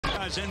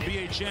franchise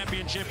NBA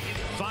championship.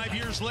 5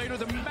 years later,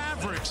 the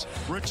Mavericks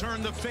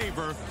return the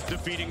favor,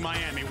 defeating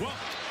Miami. Well,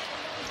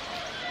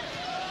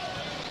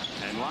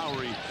 and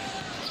Lowry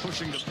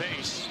pushing the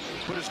pace,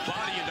 put his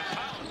body into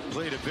power.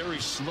 Played a very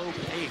slow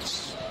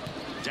pace.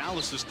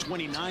 Dallas is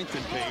 29th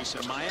in pace,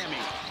 and Miami.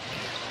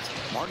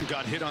 Martin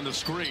got hit on the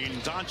screen.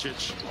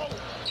 Doncic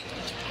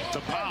to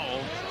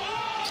Powell,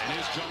 and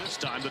his jump this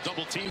time. The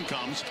double team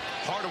comes.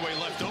 Hardaway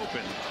left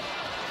open.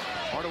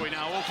 Hardaway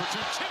now 0 for 2,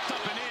 tipped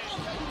up and in.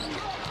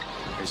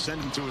 They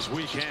send him to his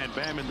weak hand.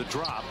 Bam in the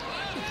drop.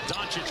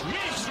 Doncic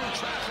weaves through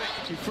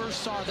traffic. You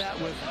first saw that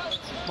with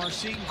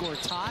Marcin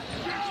Gortat,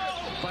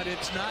 but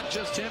it's not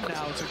just him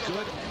now. It's a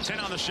good 10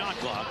 on the shot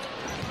clock.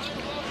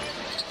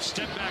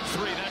 Step back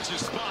three. That's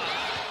his spot.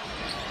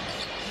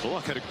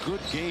 Bullock had a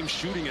good game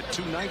shooting it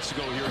 2 nights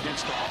ago here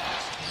against the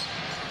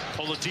Hawks.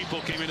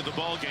 Oladipo came into the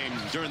ball game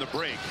during the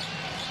break.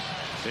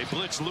 They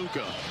blitz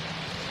Luka.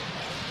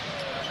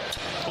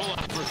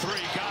 Bullock for 3,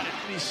 got it.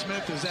 Finney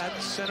Smith is at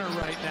center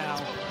right now.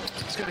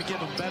 It's going to give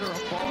him better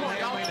ball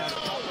handling.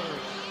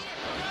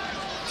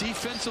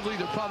 Defensively,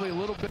 they're probably a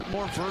little bit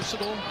more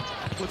versatile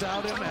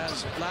without him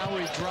as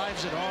Lowry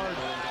drives it hard.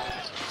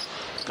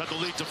 Cut the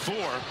lead to 4.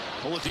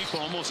 Oladipo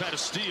almost had a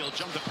steal.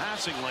 Jumped the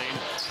passing lane.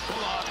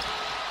 Bullock.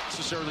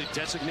 Necessarily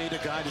designate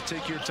a guy to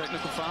take your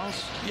technical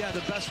fouls? Yeah,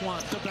 the best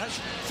one. The best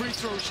free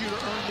throw shooter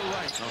earned the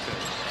right. Okay.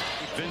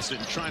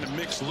 Vincent trying to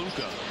mix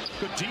Luka.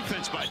 Good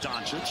defense by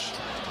Doncic.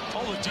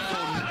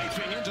 Oladipo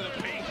knifing into the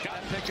paint.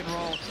 Got pick and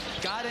roll.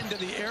 Got into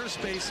the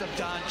airspace of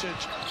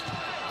Doncic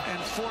and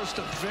forced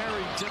a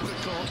very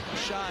difficult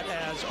shot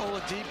as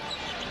Oladipo.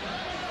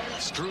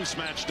 Strus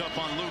matched up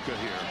on Luka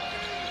here.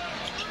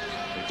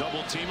 They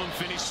double team him.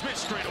 Finney Smith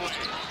straight away.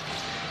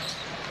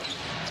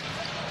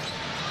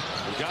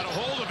 He got a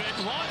hold of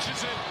it,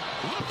 launches it.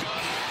 Luka.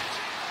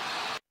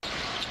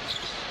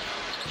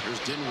 Here's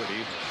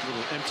Dinwiddie.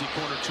 Little empty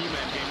corner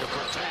 2-man game to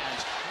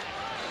Bertans.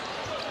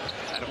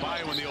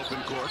 Adebayo in the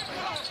open court.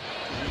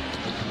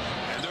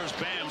 And there's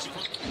Bam's.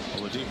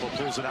 Oladipo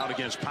pulls it out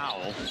against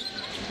Powell.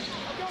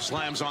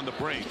 Slams on the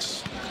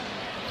brakes.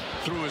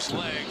 Through his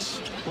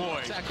legs.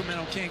 Boy.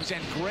 Sacramento Kings,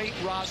 and great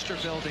roster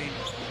building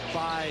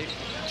by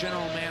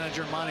general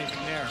manager Monty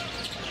McNair.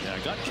 Yeah,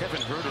 got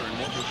Kevin Huerter in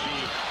what would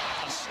be.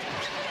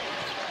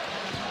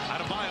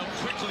 Adebayo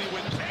quickly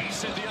with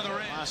pace at the other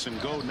end. Pass and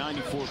go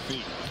 94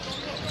 feet.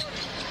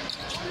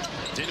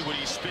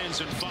 Dinwiddie spins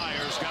and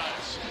fires,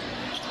 guys.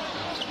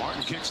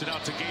 Martin kicks it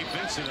out to Gabe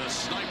Vincent, a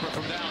sniper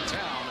from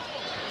downtown.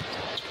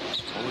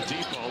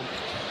 Oladipo,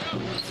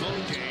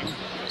 float game,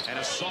 and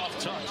a soft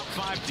touch.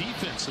 5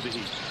 defense of the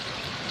Heat.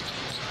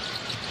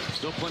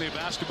 Still plenty of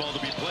basketball to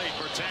be played.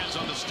 Bertans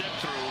on the step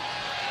through.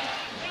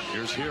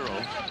 Here's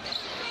Hero.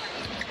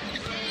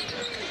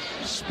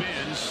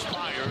 Spins,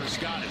 fires,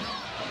 got it.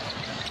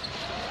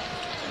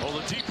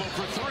 Oladipo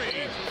for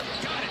 3,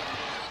 got it.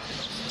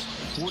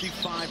 45%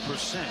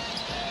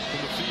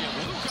 from the field.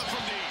 Luka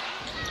from deep.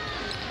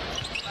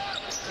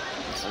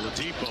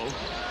 Oladipo.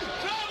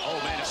 Oh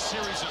man, a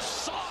series of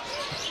soft.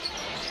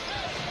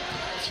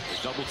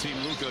 Double team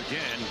Luka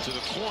again to the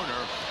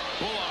corner.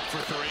 Bullock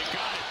for 3,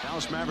 got it.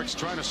 Dallas Mavericks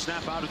trying to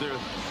snap out of their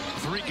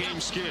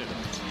 3-game skid.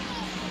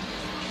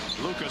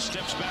 Luka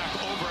steps back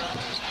over.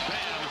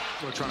 Bam.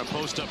 We're trying to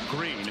post up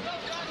Green.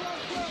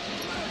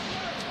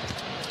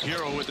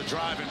 Hero with the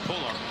drive and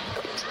pull-up.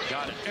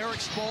 Got it. Eric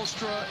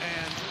Spoelstra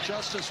and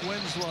Justice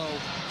Winslow.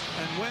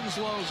 And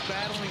Winslow's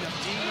battling of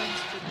demons.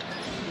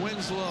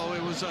 Winslow,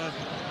 it was a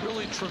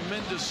really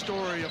tremendous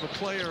story of a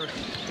player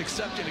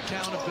accepting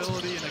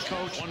accountability and a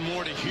coach. One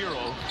more to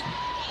Hero.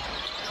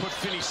 Put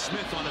Finney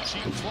Smith on a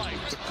cheap flight,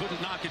 but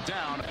couldn't knock it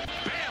down.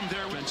 Bam,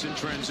 there went in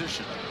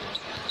transition.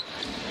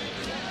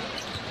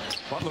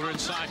 Butler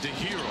inside to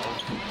Hero.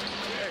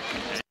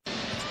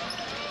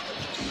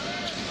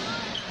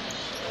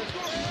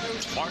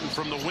 Martin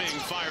from the wing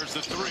fires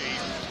the 3.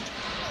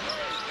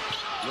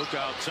 Look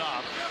out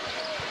top.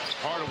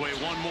 Hardaway,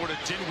 one more to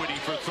Dinwiddie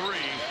for 3.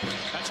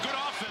 That's good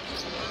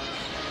offense.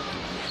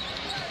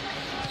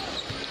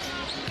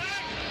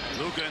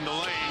 Luka in the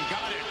lane,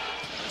 got it.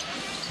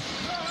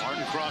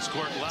 Martin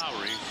cross-court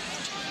Lowry.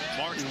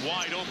 Martin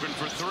wide open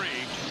for 3.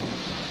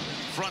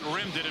 Front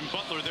rimmed it, and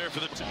Butler there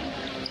for the 2.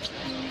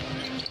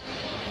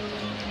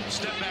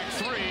 Step back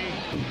 3.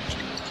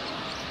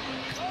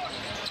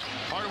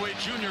 Hardaway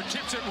Jr.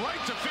 tips it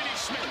right to Finney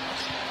Smith.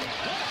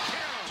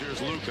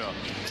 Here's Luka.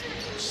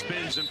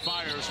 Spins and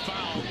fires,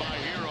 fouled by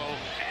Hero.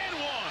 And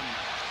 1.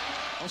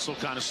 Also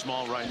kind of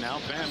small right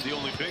now. Bam, the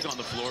only big on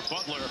the floor.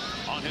 Butler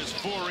on his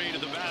foray to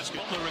the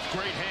basket. Butler with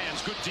great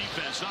hands, good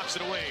defense, knocks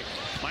it away.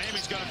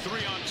 Miami's got a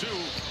 3-on-2.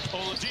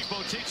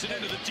 Oladipo takes it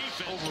into the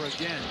defense. Over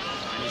again.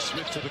 And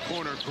Smith to the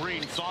corner.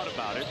 Green thought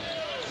about it.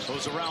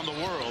 Goes around the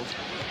world.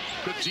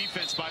 Good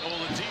defense by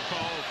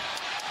Oladipo.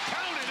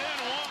 Counted in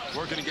 1.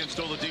 Working against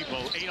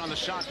Oladipo. 8 on the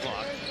shot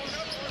clock.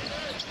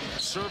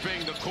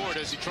 Surveying the court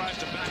as he tries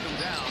to back him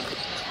down.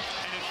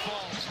 And it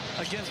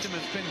falls. Against him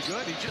has been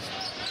good.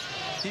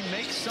 He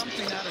makes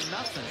something out of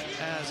nothing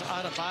as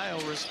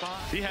Adebayo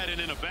responds. He had it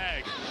in a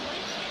bag.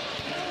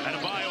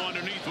 Adebayo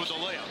underneath with the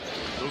layup.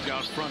 Krug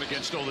out front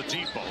against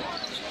Oladipo.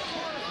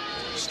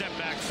 Step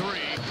back three.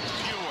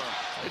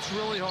 Fewer. It's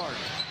really hard.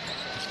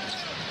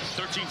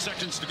 13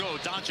 seconds to go.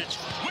 Doncic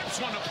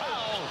whips one to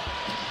Powell.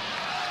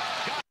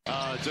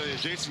 I tell you,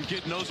 Jason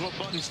Kidd knows what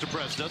buttons to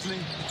press, doesn't he?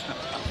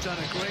 Done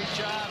a great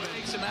job. It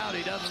takes him out.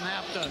 He doesn't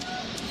have to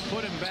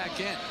put him back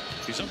in.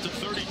 He's up to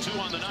 32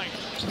 on the night.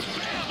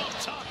 Bam, up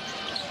top.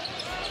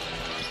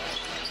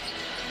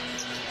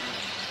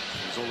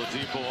 There's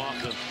Oladipo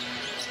off the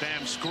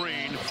Bam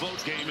screen.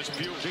 Float game is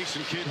beautiful.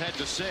 Jason Kidd had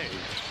to say,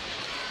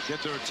 get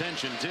their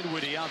attention.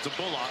 Dinwiddie out to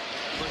Bullock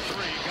for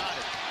three. Got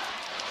it.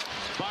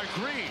 By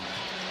Green.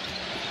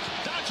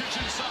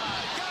 Doncic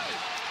inside. Got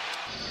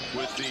it.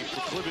 With the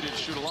proclivity to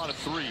shoot a lot of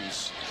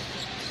threes.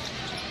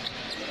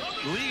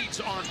 Leads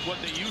aren't what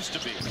they used to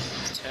be,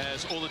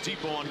 as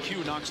Oladipo on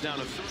cue knocks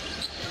down a three.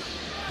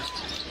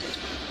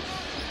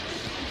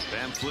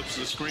 Bam flips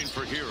the screen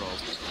for Hero.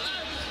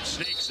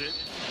 Snakes it.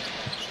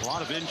 A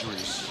lot of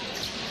injuries.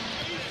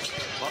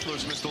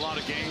 Butler's missed a lot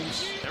of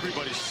games.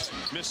 Everybody's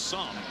missed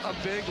some. A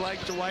big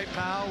like Dwight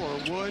Powell or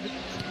Wood,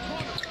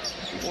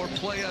 or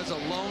play as a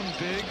lone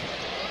big.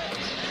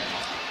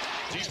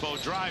 Depot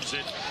drives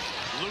it,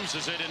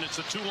 loses it, and it's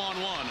a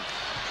 2-on-1.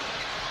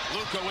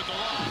 Luka with the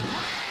lob.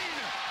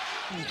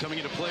 Coming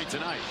into play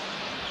tonight.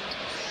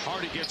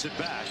 Hardy gets it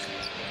back.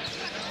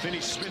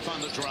 Finney-Smith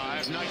on the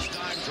drive. Nice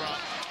dime drop.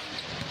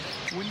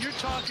 When you're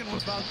talking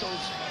about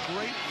those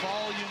great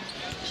volume,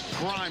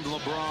 Prime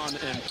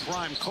LeBron and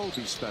prime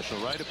Kobe special,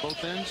 right, at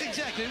both ends?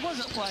 Exactly. It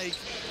wasn't like,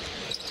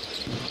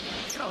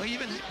 you know,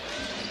 even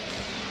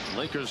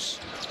Lakers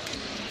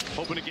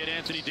hoping to get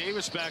Anthony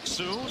Davis back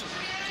soon.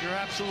 You're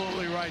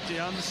absolutely right. The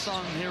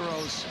unsung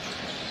heroes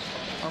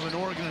of an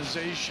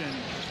organization.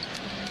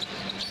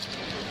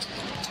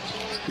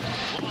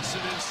 Lost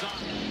it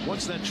inside.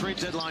 Once that trade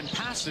deadline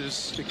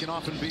passes, it can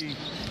often be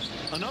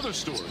another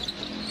story.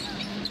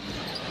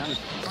 Kind of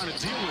trying to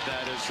deal with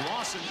that as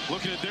Lawson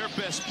looking at their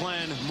best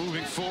plan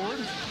moving forward.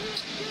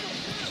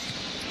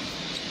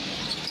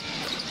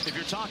 If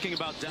you're talking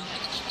about down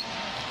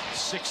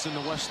 6 in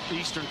the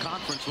Eastern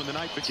Conference when the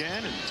night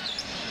began, and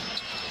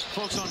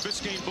folks on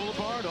Biscayne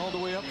Boulevard all the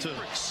way up to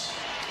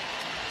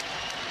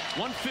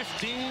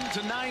 115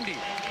 to 90.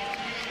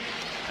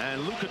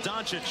 And Luka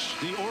Doncic,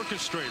 the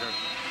orchestrator.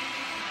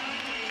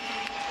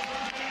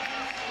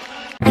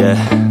 Yeah.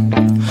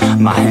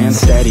 My hands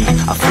steady,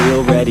 I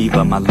feel ready,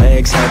 but my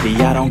legs heavy,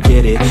 I don't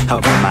get it.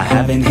 How come I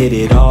haven't hit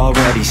it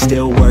already?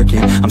 Still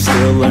working, I'm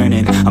still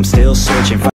learning, I'm still searching.